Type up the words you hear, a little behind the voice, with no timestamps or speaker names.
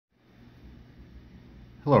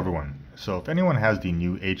Hello everyone. So if anyone has the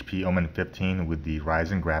new HP OMEN 15 with the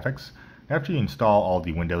Ryzen graphics, after you install all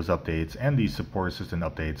the Windows updates and the support assistant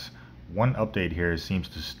updates, one update here seems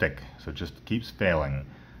to stick, so it just keeps failing.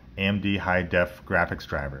 AMD High-Def Graphics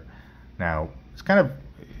Driver. Now, it kind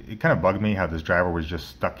of bugged me how this driver was just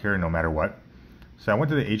stuck here no matter what. So I went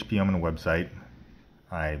to the HP OMEN website,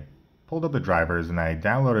 I pulled up the drivers, and I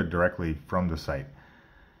downloaded directly from the site.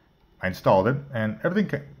 I installed it, and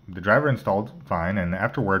the driver installed fine, and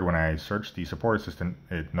afterward when I searched the support assistant,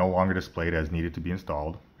 it no longer displayed as needed to be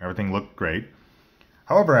installed. Everything looked great.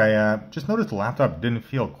 However, I just noticed the laptop didn't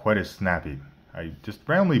feel quite as snappy. I just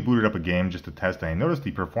randomly booted up a game just to test, and I noticed the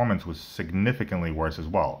performance was significantly worse as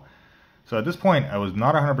well. So at this point, I was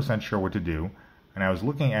not 100% sure what to do, and I was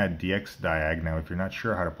looking at DXDiag. Now, if you're not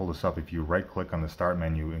sure how to pull this up, if you right-click on the Start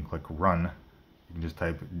menu and click Run, you can just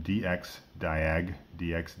type DXDiag,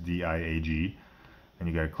 DXDiag, and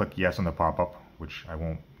you gotta click yes on the pop-up, which I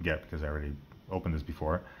won't get because I already opened this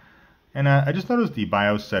before. And I just noticed the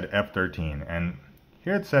BIOS said F13, and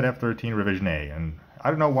here it said F13 revision A, and I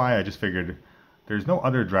don't know why. I just figured there's no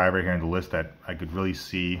other driver here in the list that I could really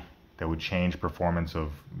see that would change performance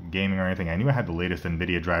of gaming or anything. I knew I had the latest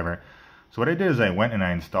Nvidia driver, so what I did is I went and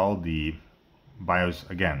I installed the BIOS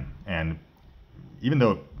again, and even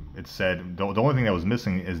though it said the only thing that was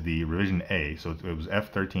missing is the revision A, so it was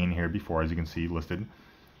F13 here before, as you can see listed.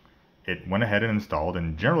 It went ahead and installed,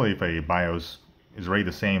 and generally if a BIOS is already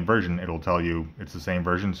the same version, it'll tell you it's the same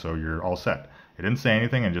version, so you're all set. It didn't say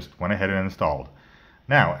anything and just went ahead and installed.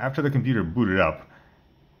 Now, after the computer booted up,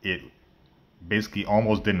 it basically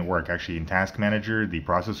almost didn't work. Actually, in Task Manager, the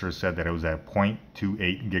processor said that it was at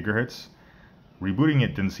 0.28 gigahertz. Rebooting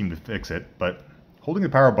it didn't seem to fix it, but holding the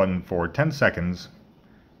power button for 10 seconds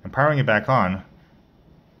and powering it back on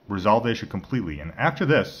resolved the issue completely. And after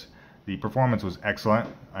this, the performance was excellent.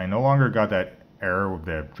 I no longer got that error with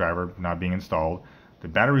the driver not being installed. The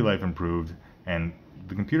battery life improved, and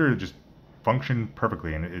the computer just functioned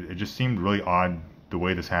perfectly. And it just seemed really odd the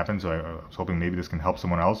way this happened, so I was hoping maybe this can help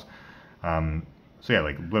someone else. So yeah,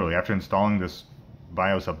 like literally after installing this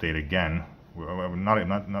BIOS update again,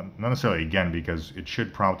 not necessarily again, because it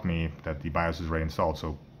should prompt me that the BIOS is already installed,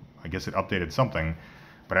 so I guess it updated something.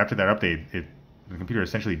 But after that update, the computer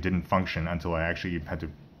essentially didn't function until I actually had to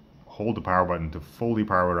hold the power button to fully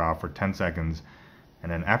power it off for 10 seconds. And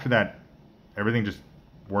then after that, everything just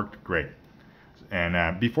worked great.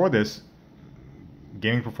 And before this,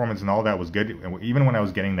 gaming performance and all that was good. And even when I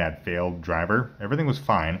was getting that failed driver, everything was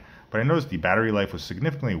fine. But I noticed the battery life was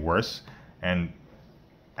significantly worse. And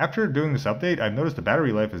after doing this update, I've noticed the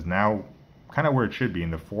battery life is now kind of where it should be,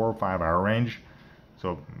 in the 4 or 5 hour range.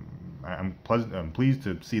 So I'm pleased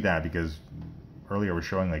to see that, because earlier it was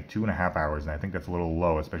showing like 2.5 hours, and I think that's a little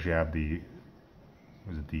low, especially I have the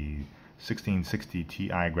 1660 Ti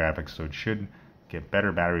graphics, so it should get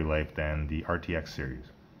better battery life than the RTX series.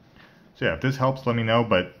 So yeah, if this helps, let me know,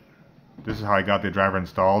 but this is how I got the driver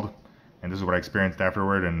installed, and this is what I experienced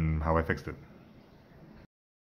afterward and how I fixed it.